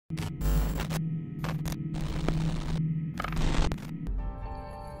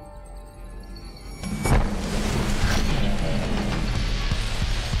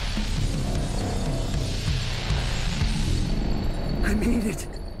I made it.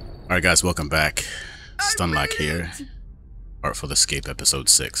 Alright guys, welcome back. Stunlock here. Artful Escape episode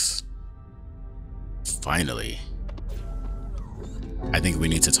 6. Finally. I think we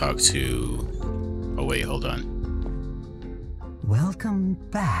need to talk to... Oh wait, hold on. Welcome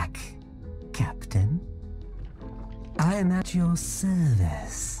back, Captain. I am at your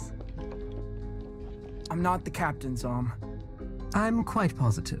service. I'm not the captain, Zom. I'm quite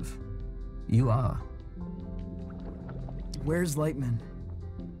positive. You are. Where's Lightman?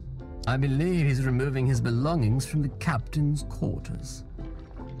 I believe he's removing his belongings from the captain's quarters.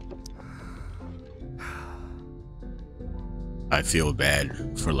 I feel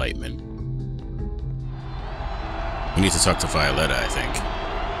bad for Lightman. We need to talk to Violetta, I think.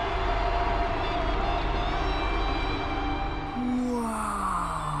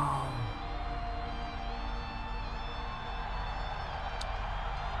 Wow.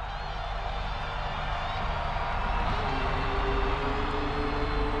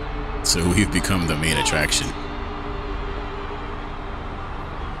 So we've become the main attraction.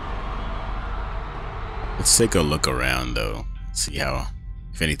 Let's take a look around though. See how,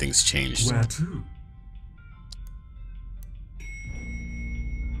 if anything's changed. Where to?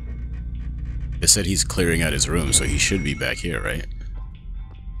 It said he's clearing out his room, so he should be back here, right?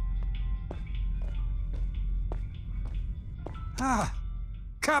 Ah,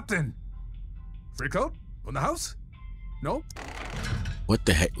 Captain. Freakout on the house? No? What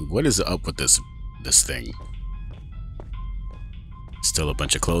the heck? What is up with this thing? Still a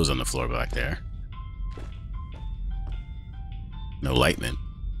bunch of clothes on the floor back there. No Lightman.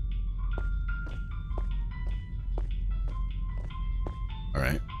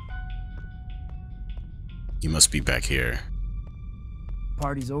 Alright. You must be back here.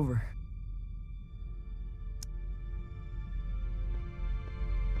 Party's over.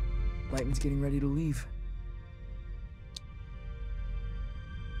 Lightman's getting ready to leave.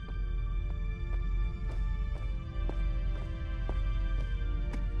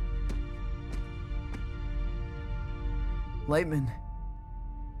 Lightman,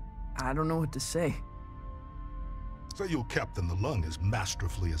 I don't know what to say. So you'll captain the lung as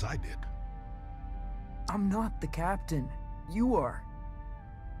masterfully as I did. I'm not the captain. You are.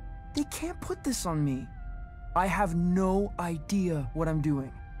 They can't put this on me. I have no idea what I'm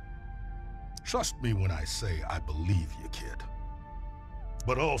doing. Trust me when I say I believe you, kid.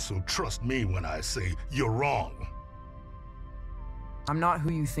 But also trust me when I say you're wrong. I'm not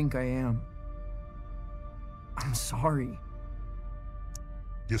who you think I am. I'm sorry.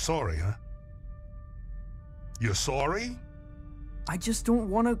 You're sorry, huh? You're sorry? I just don't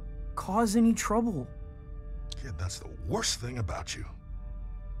want to cause any trouble. Kid, that's the worst thing about you.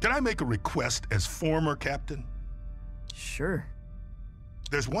 Can I make a request as former captain? Sure.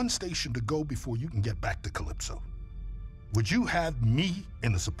 There's one station to go before you can get back to Calypso. Would you have me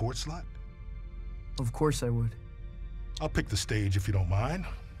in the support slot? Of course I would. I'll pick the stage if you don't mind.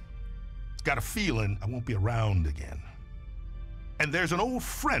 Got a feeling I won't be around again. And there's an old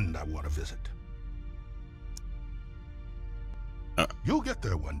friend I want to visit. You'll get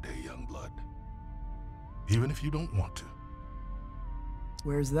there one day, young blood. Even if you don't want to.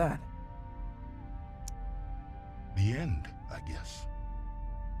 Where's that? The end, I guess.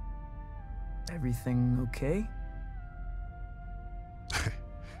 Everything okay?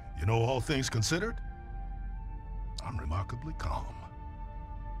 You know, all things considered, I'm remarkably calm.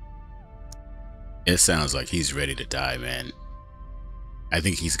 It sounds like he's ready to die, man. I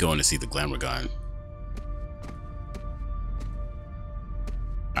think he's going to see the Glamourgon.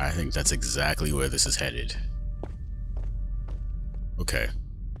 I think that's exactly where this is headed. Okay.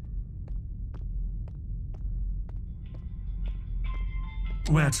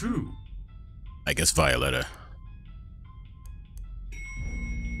 Where to? I guess Violetta.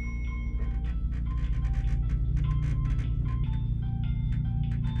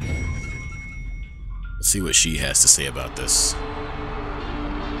 Let's see what she has to say about this.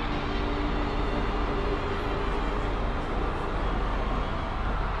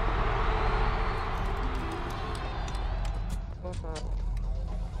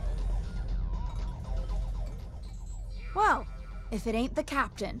 Well, if it ain't the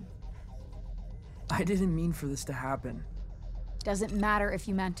captain. I didn't mean for this to happen. Doesn't matter if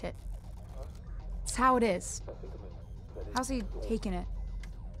you meant it. It's how it is. How's he taking it?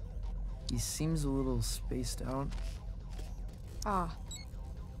 He seems a little spaced out. Ah.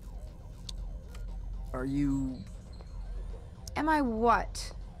 Are you... Am I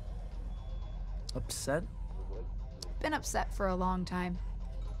what? Upset? Been upset for a long time.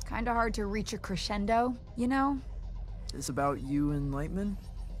 Kinda hard to reach a crescendo, you know? This about you and Lightman?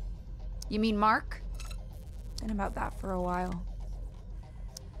 You mean Mark? Been about that for a while.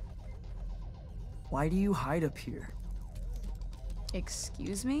 Why do you hide up here?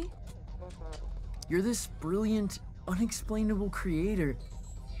 Excuse me? You're this brilliant, unexplainable creator.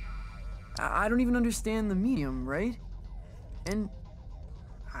 I don't even understand the medium, right? And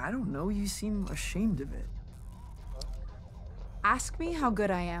I don't know, you seem ashamed of it. Ask me how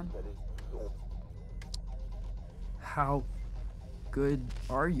good I am. How good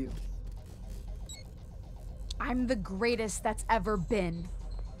are you? I'm the greatest that's ever been.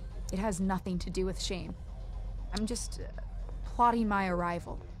 It has nothing to do with shame. I'm just plotting my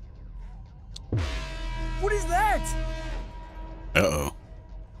arrival. What is that? Uh-oh.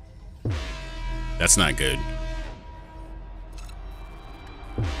 That's not good.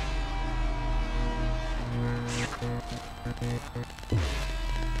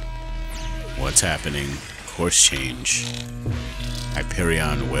 What's happening? Course change.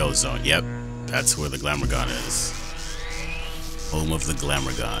 Hyperion Whale Zone. Yep, that's where the Glamourgon is. Home of the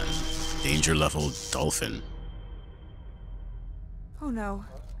Glamourgon. Danger level Dolphin. Oh no.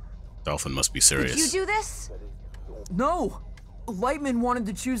 Dolphin must be serious. Did you do this? No! Lightman wanted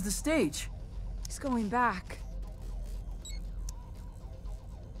to choose the stage. He's going back.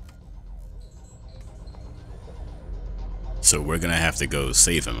 So we're gonna have to go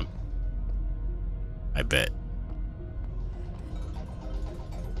save him. I bet.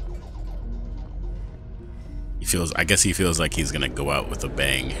 I guess he feels like he's gonna go out with a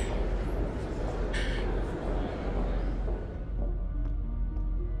bang.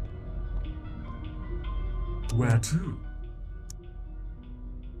 Where to?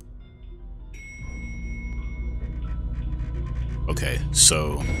 Okay,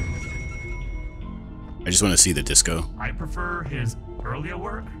 so I just want to see the disco. I prefer his earlier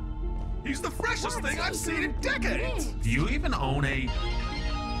work. He's the freshest thing I've seen in decades! Do you even own a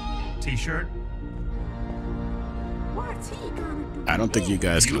t-shirt? What's he gonna do? I don't think you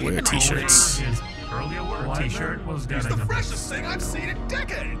guys can wear t-shirts. His earlier work t-shirt was He's the freshest thing I've seen in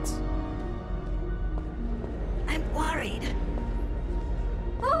decades! I'm worried.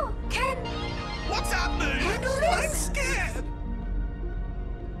 Oh, Ken! What's happening? Handle this. I'm scared!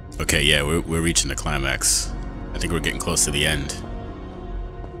 Okay, yeah, we're reaching the climax. I think we're getting close to the end.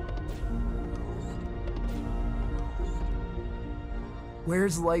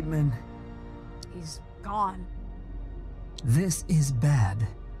 Where's Lightman? He's gone. This is bad.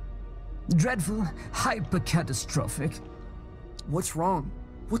 Dreadful, hyper-catastrophic. What's wrong?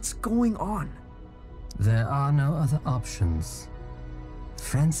 What's going on? There are no other options.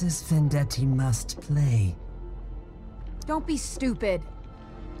 Francis Vendetti must play. Don't be stupid.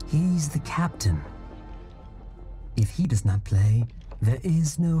 He's the captain. If he does not play, there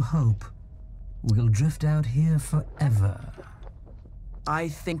is no hope. We'll drift out here forever. I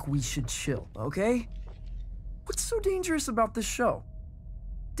think we should chill, okay? What's so dangerous about this show?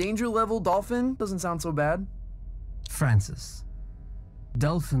 Danger level Dolphin doesn't sound so bad. Francis,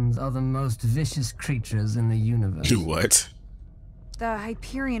 dolphins are the most vicious creatures in the universe. What? The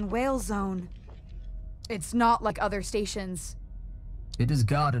Hyperion Whale Zone. It's not like other stations. It is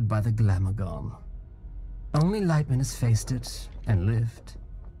guarded by the Glamourgon. Only Lightman has faced it and lived.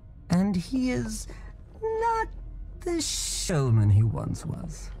 And he is not the showman he once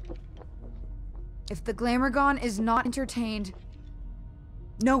was. If the Glamourgon is not entertained,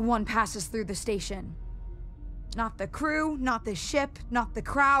 no one passes through the station. Not the crew, not the ship, not the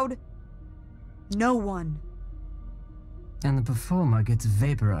crowd. No one. And the performer gets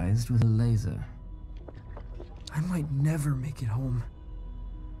vaporized with a laser. I might never make it home.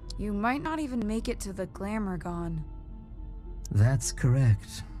 You might not even make it to the Glamourgon. That's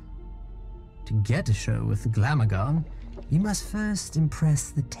correct. To get a show with the Glamourgon, you must first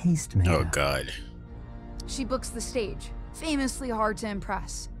impress the tastemaker. Oh god. She books the stage, famously hard to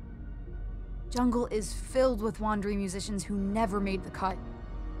impress. Jungle is filled with wandering musicians who never made the cut.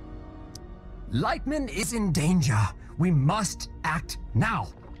 Lightman is in danger. We must act now.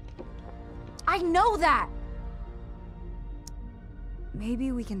 I know that!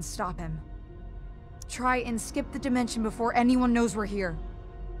 Maybe we can stop him. Try and skip the dimension before anyone knows we're here.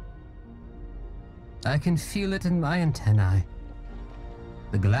 I can feel it in my antennae.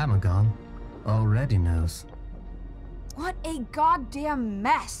 The Glamourgon already knows. What a goddamn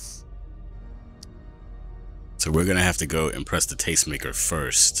mess! So we're gonna have to go impress the tastemaker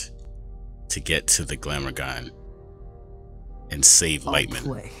first to get to the Glamourgon and save I'll Lightman.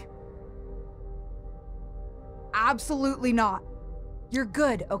 play. Absolutely not. You're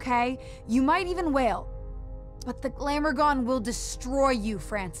good, okay? You might even wail. But the Glamourgon will destroy you,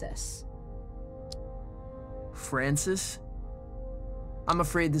 Francis. Francis? I'm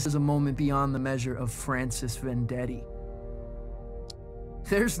afraid this is a moment beyond the measure of Francis Vendetti.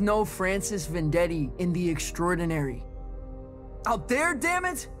 There's no Francis Vendetti in the extraordinary. Out there, damn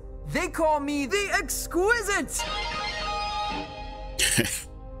it! They call me the Exquisite!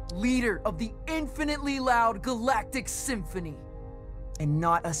 Leader of the infinitely loud galactic symphony. And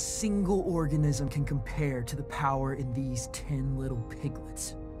not a single organism can compare to the power in these 10 little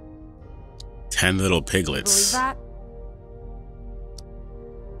piglets. 10 little piglets. Believe that?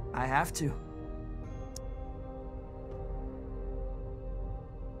 I have to.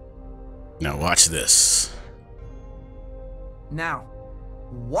 Now watch this. Now,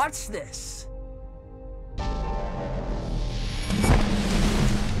 watch this.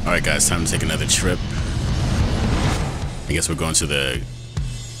 Alright guys, time to take another trip. I guess we're going to the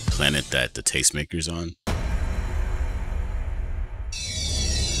planet that the Tastemaker's on.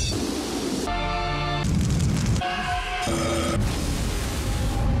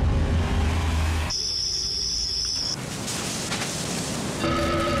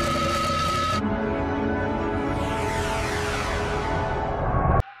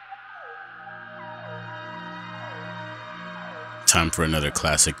 Time for another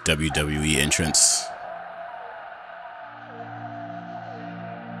classic WWE entrance.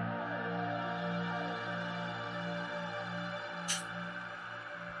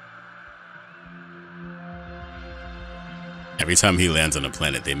 Every time he lands on a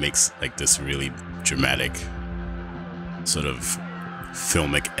planet, they make like this really dramatic sort of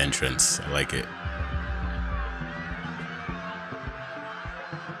filmic entrance. I like it.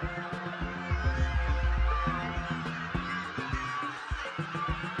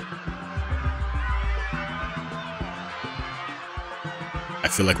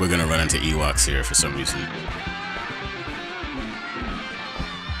 I feel like we're gonna run into Ewoks here for some reason.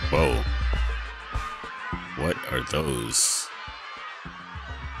 Whoa. What are those?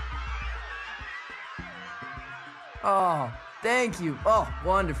 Oh, thank you. Oh,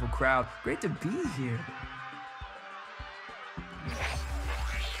 wonderful crowd. Great to be here.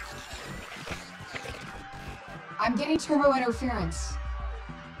 I'm getting turbo interference.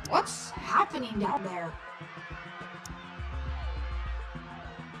 What's happening down there?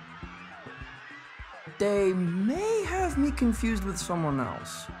 They may have me confused with someone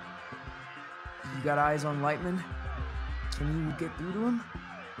else. You got eyes on Lightman? Can you get through to him?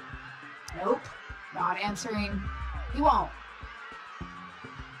 Nope, not answering. He won't.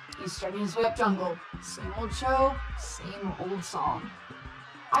 He's starting his way up jungle. Same old show, same old song.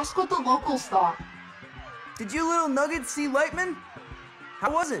 Ask what the locals thought. Did you little nuggets see Lightman?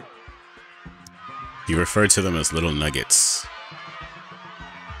 How was it? He referred to them as little nuggets.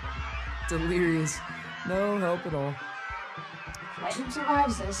 Delirious. No help at all. If Lightman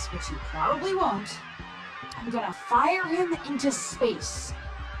survives this, which he probably won't, I'm gonna fire him into space.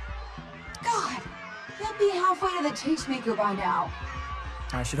 God, he'll be halfway to the Tastemaker by now.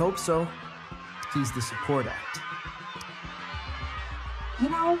 I should hope so. He's the support act. You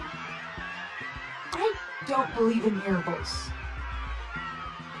know, I don't believe in miracles.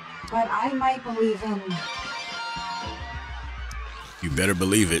 But I might believe in... You better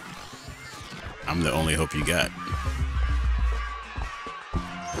believe it. I'm the only hope you got.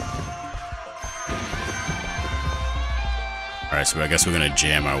 Alright, so I guess we're gonna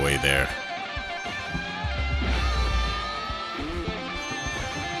jam our way there.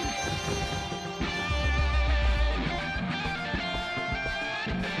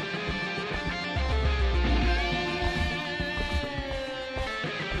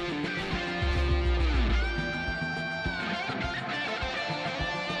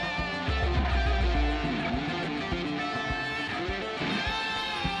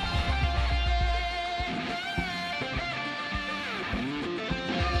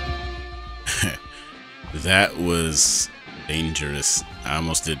 That was dangerous. I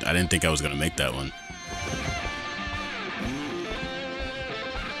didn't think I was gonna make that one.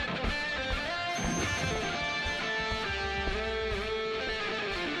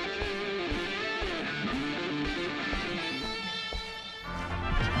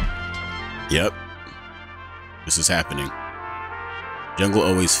 Yep. This is happening. Jungle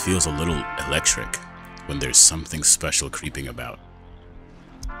always feels a little electric when there's something special creeping about.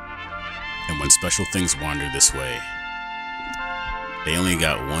 And when special things wander this way, they only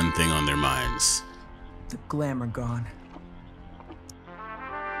got one thing on their minds. The Glamourgon.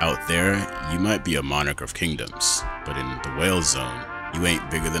 Out there, you might be a monarch of kingdoms, but in the whale zone, you ain't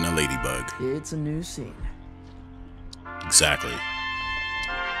bigger than a ladybug. It's a new scene. Exactly.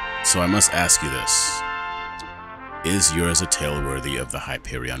 So I must ask you this. Is yours a tale worthy of the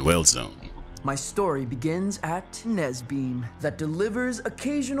Hyperion Whale Zone? My story begins at Nesbeam that delivers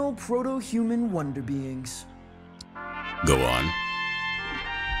occasional proto-human wonder beings. Go on.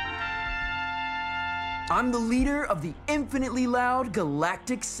 I'm the leader of the infinitely loud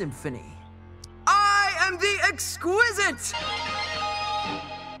galactic symphony. I am the exquisite!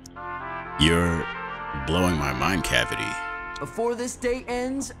 You're blowing my mind cavity. Before this day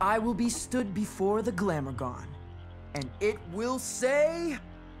ends, I will be stood before the Glamourgon, and it will say,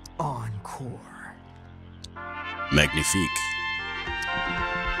 Encore. Magnifique.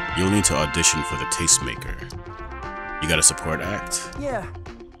 You'll need to audition for the Tastemaker. You got a support act? Yeah,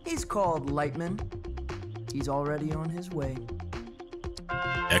 he's called Lightman. He's already on his way.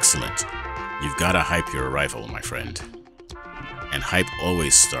 Excellent. You've got to hype your arrival, my friend. And hype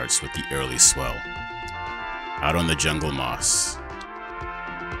always starts with the early swell. Out on the jungle moss.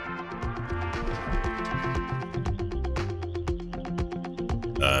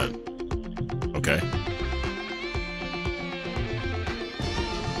 Okay.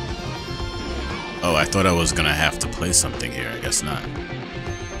 Oh, I thought I was gonna have to play something here. I guess not.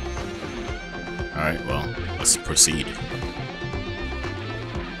 Alright, well, let's proceed.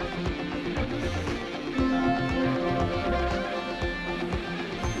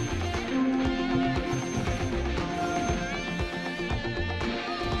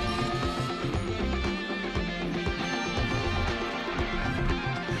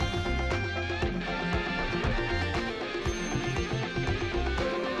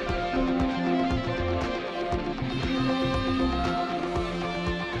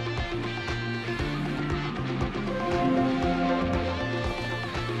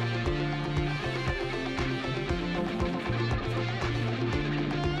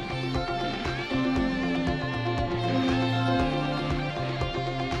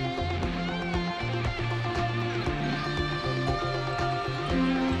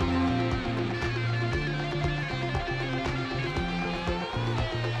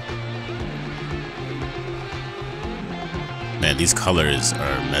 Man, these colors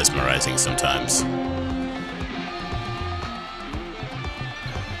are mesmerizing sometimes.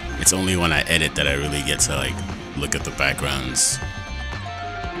 It's only when I edit that I really get to like look at the backgrounds.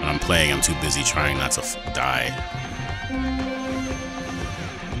 When I'm playing, I'm too busy trying not to die.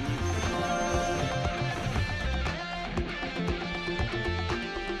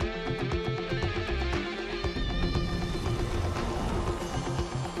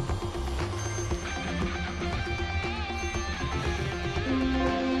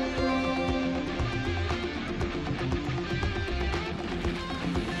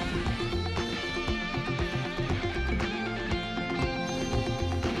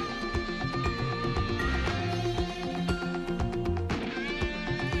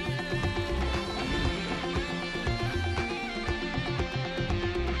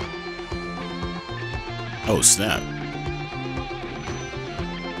 Oh snap.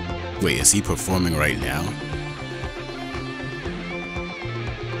 Wait, is he performing right now?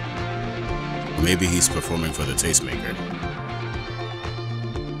 Or maybe he's performing for the Tastemaker.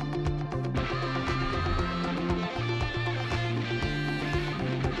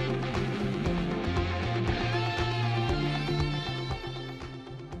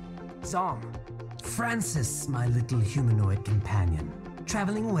 Zom. Francis, my little humanoid companion.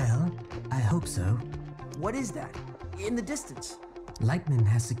 Traveling well? I hope so. What is that? In the distance. Lightman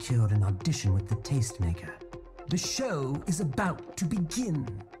has secured an audition with the Tastemaker. The show is about to begin.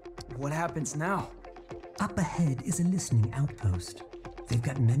 What happens now? Up ahead is a listening outpost. They've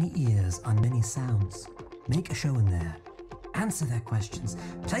got many ears on many sounds. Make a show in there. Answer their questions.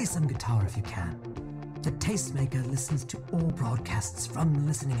 Play some guitar if you can. The Tastemaker listens to all broadcasts from the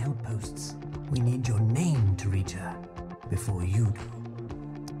listening outposts. We need your name to reach her before you do.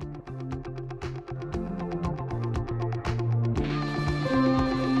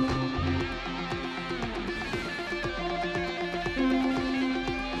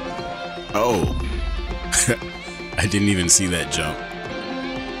 Oh, I didn't even see that jump.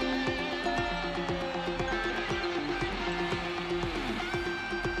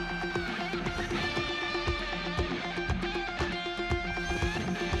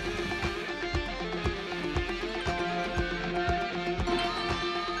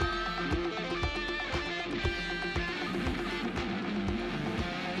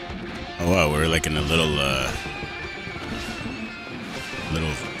 Oh wow, we're like in a little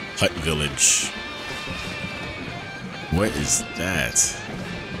hut village. What is that?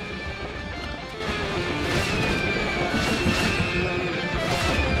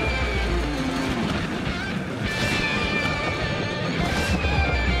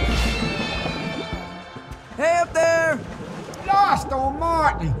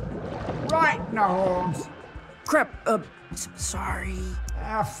 Exactly. Right in the horns. Crap, sorry.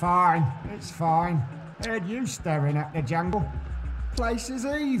 Fine. It's fine. Heard you staring at the jungle. Place is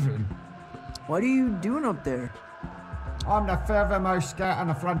even. What are you doing up there? I'm the furthermost scout on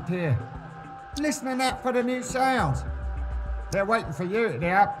the frontier. Listening out for the new sounds. They're waiting for you at the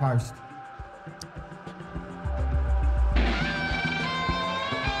outpost.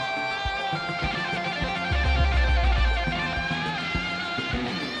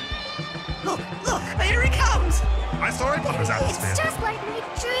 Look, here he comes! I saw it, but it was atmosphere. It's just like my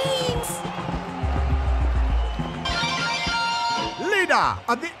dreams! Leader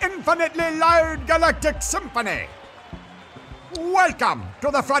of the infinitely loud galactic symphony. Welcome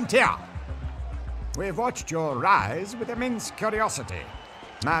to the frontier. We've watched your rise with immense curiosity.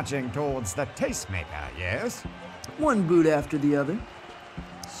 Marching towards the tastemaker, yes? One boot after the other.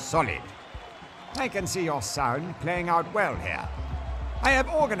 Solid. I can see your sound playing out well here. I have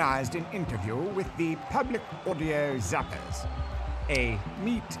organized an interview with the public audio zappers. A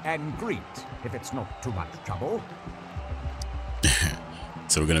meet and greet, if it's not too much trouble.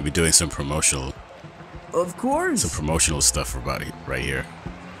 So we're gonna be doing some promotional. Of course. Some promotional stuff about it right here.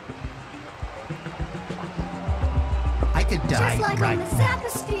 I could die Just like right on the now.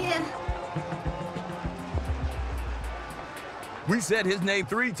 Zaposphere. We said his name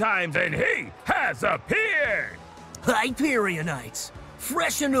 3 times and he has appeared! Hyperionites,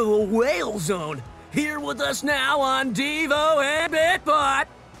 fresh into the whale zone, here with us now on Devo and Bitbot.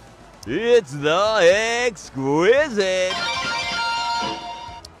 It's the exquisite!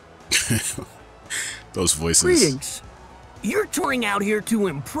 Those voices. Greetings. You're touring out here to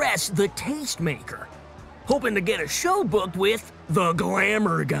impress the tastemaker, hoping to get a show booked with the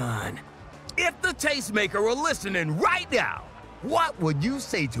Glamour Gun. If the tastemaker were listening right now, what would you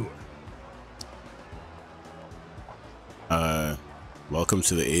say to her? Welcome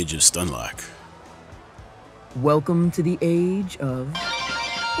to the age of Stunlock. Welcome to the age of...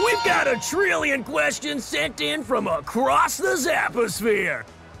 We've got a trillion questions sent in from across the Zaposphere.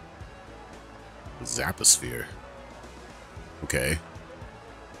 Zaposphere. Okay.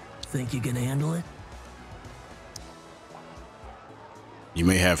 Think you can handle it? You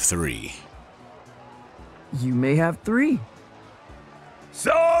may have 3. You may have 3.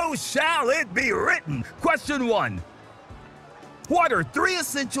 So shall it be written. Question 1. What are 3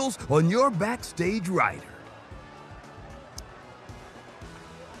 essentials on your backstage rider?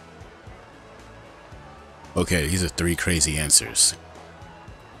 Okay, these are 3 crazy answers.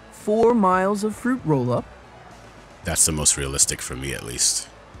 4 miles of fruit roll-up. That's the most realistic for me, at least.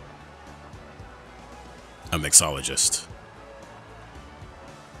 A mixologist.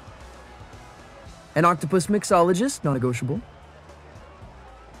 An octopus mixologist, non-negotiable.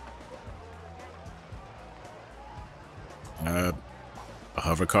 A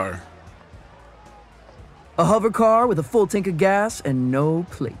hover car. A hover car with a full tank of gas and no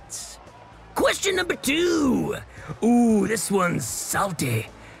plates. Question number 2. Ooh, this one's salty.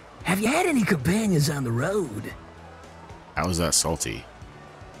 Have you had any companions on the road? How is that salty?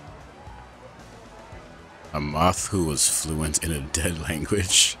 A moth who was fluent in a dead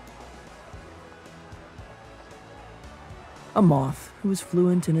language. A moth who is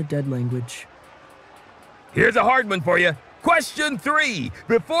fluent in a dead language. Here's a hard one for you. Question 3.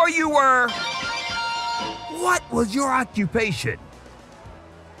 Before you were... What was your occupation?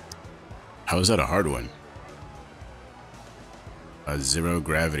 How is that a hard one? A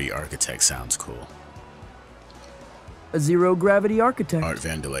zero-gravity architect sounds cool. A zero-gravity architect. Art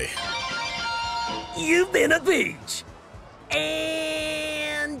Vendetti. You've been a peach.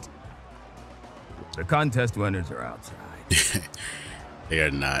 And... The contest winners are outside. They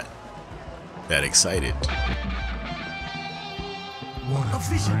are not that excited. What a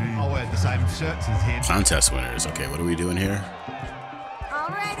vision. I'll wear the same shirts as him. Contest winners. Okay, what are we doing here? All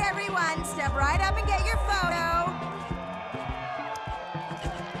right, everyone, step right up and get your photo.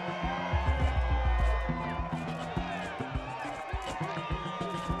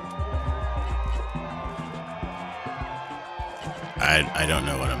 I don't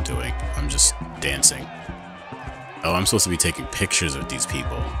know what I'm doing. I'm just dancing. Oh, I'm supposed to be taking pictures of these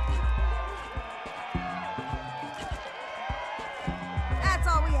people. That's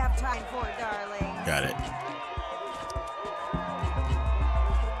all we have time for, darling. Got it.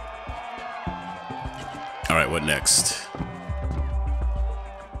 Alright, what next?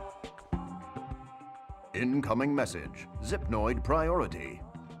 Incoming message. Zipnoid priority.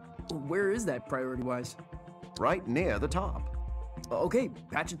 Where is that priority-wise? Right near the top. Okay,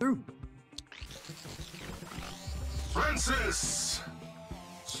 patch it through. Francis!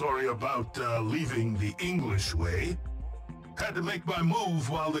 Sorry about leaving the English way. Had to make my move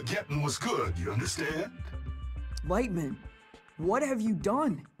while the getting was good, you understand? Lightman, what have you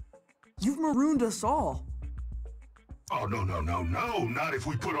done? You've marooned us all. Oh, no, not if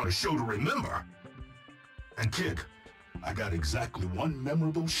we put on a show to remember. And kid, I got exactly one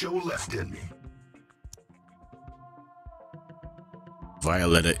memorable show left in me.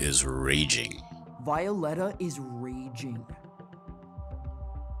 Violetta is raging. Violetta is raging.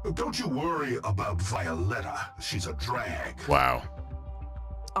 Don't you worry about Violetta. She's a drag. Wow.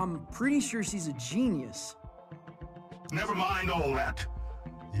 I'm pretty sure she's a genius. Never mind all that.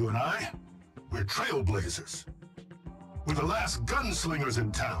 You and I, we're trailblazers. We're the last gunslingers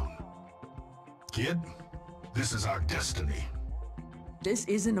in town. Kid, this is our destiny. This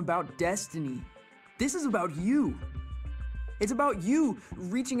isn't about destiny. This is about you. It's about you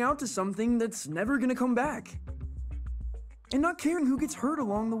reaching out to something that's never gonna come back. And not caring who gets hurt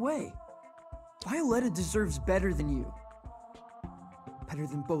along the way. Violetta deserves better than you. Better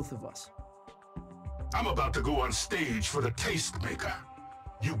than both of us. I'm about to go on stage for the Tastemaker.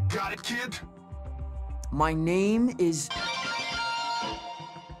 You got it, kid? My name is...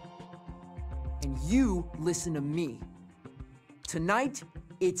 And you listen to me. Tonight,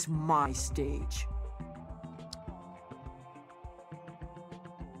 it's my stage.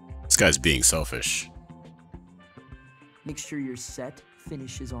 This guy's being selfish. Make sure your set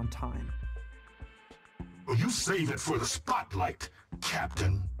finishes on time. Well, you save it for the spotlight,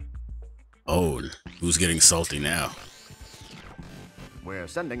 Captain. Oh, who's getting salty now? We're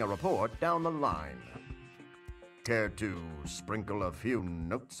sending a report down the line. Care to sprinkle a few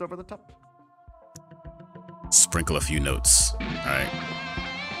notes over the top? Sprinkle a few notes. Alright.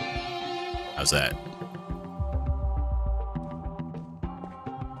 How's that?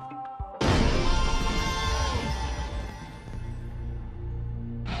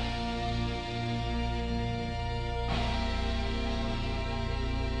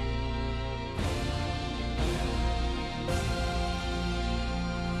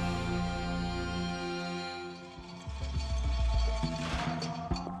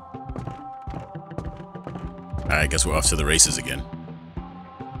 Alright, I guess we're off to the races again.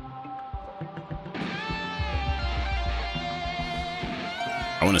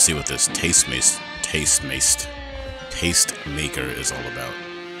 I want to see what this tastemaker is all about.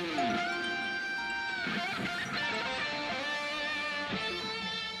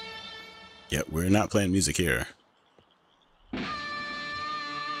 Yeah, we're not playing music here.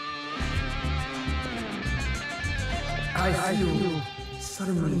 I feel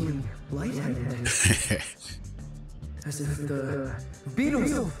suddenly lightheaded. As if the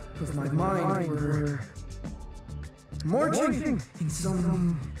beatles of my mind were marching in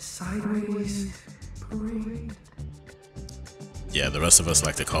some sideways parade. Yeah, the rest of us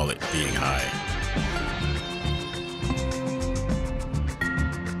like to call it being high.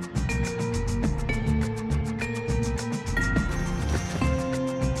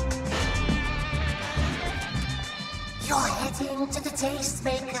 You're heading to the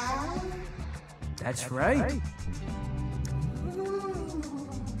Tastemaker? That's right.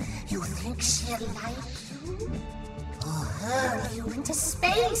 You think she'll like you? Or hurl you into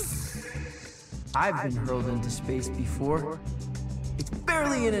space? I've been hurled into space before. It's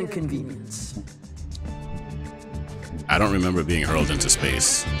barely an inconvenience. I don't remember being hurled into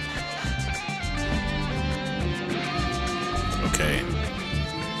space. Okay.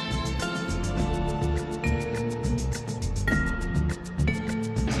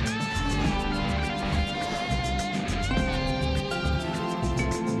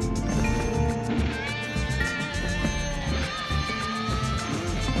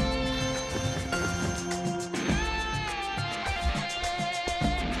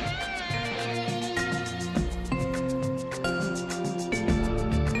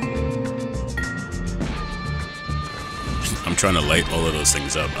 I'm trying to light all of those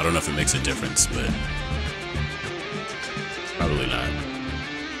things up. I don't know if it makes a difference, but probably not.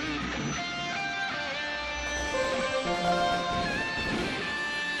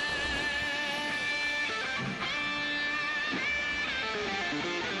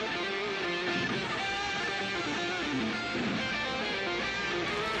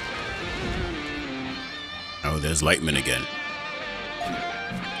 Oh, there's Lightman again.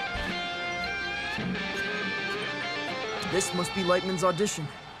 This must be Lightman's audition.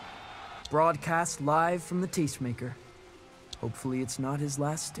 Broadcast live from the Tastemaker. Hopefully it's not his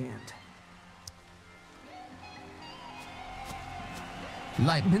last stand.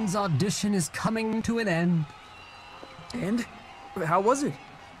 Lightman's audition is coming to an end. And? How was it?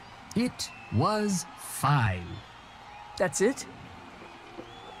 It was fine. That's it?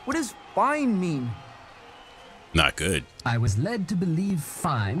 What does fine mean? Not good. I was led to believe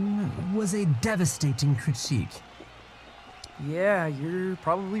fine was a devastating critique. Yeah, you're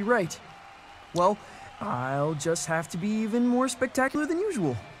probably right. Well, I'll just have to be even more spectacular than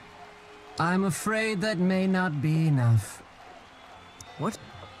usual. I'm afraid that may not be enough. What?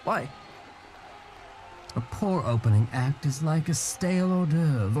 Why? A poor opening act is like a stale hors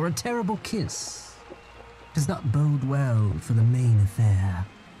d'oeuvre or a terrible kiss. Does not bode well for the main affair.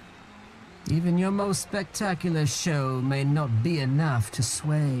 Even your most spectacular show may not be enough to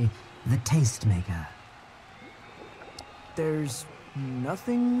sway the tastemaker. There's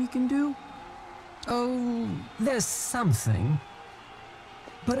nothing we can do? Oh, there's something.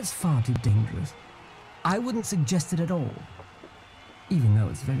 But it's far too dangerous. I wouldn't suggest it at all. Even though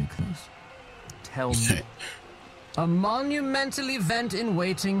it's very close. Tell me. A monumental event in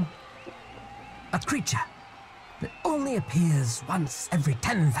waiting. A creature that only appears once every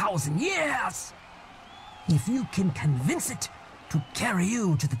 10,000 years. If you can convince it to carry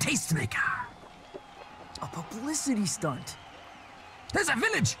you to the tastemaker. A publicity stunt. There's a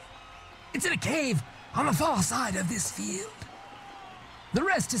village. It's in a cave on the far side of this field. The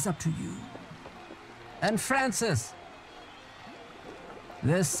rest is up to you. And Francis,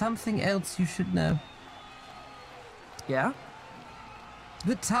 there's something else you should know. Yeah?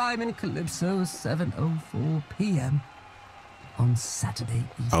 The time in Calypso, 7:04 p.m. on Saturday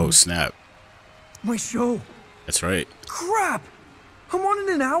evening. Oh, snap. My show. That's right. Crap! I'm on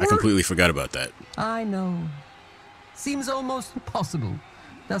in an hour? I completely forgot about that. I know. Seems almost impossible,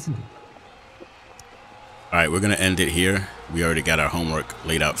 doesn't it? Alright, we're going to end it here. We already got our homework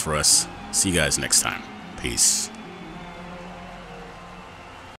laid out for us. See you guys next time. Peace.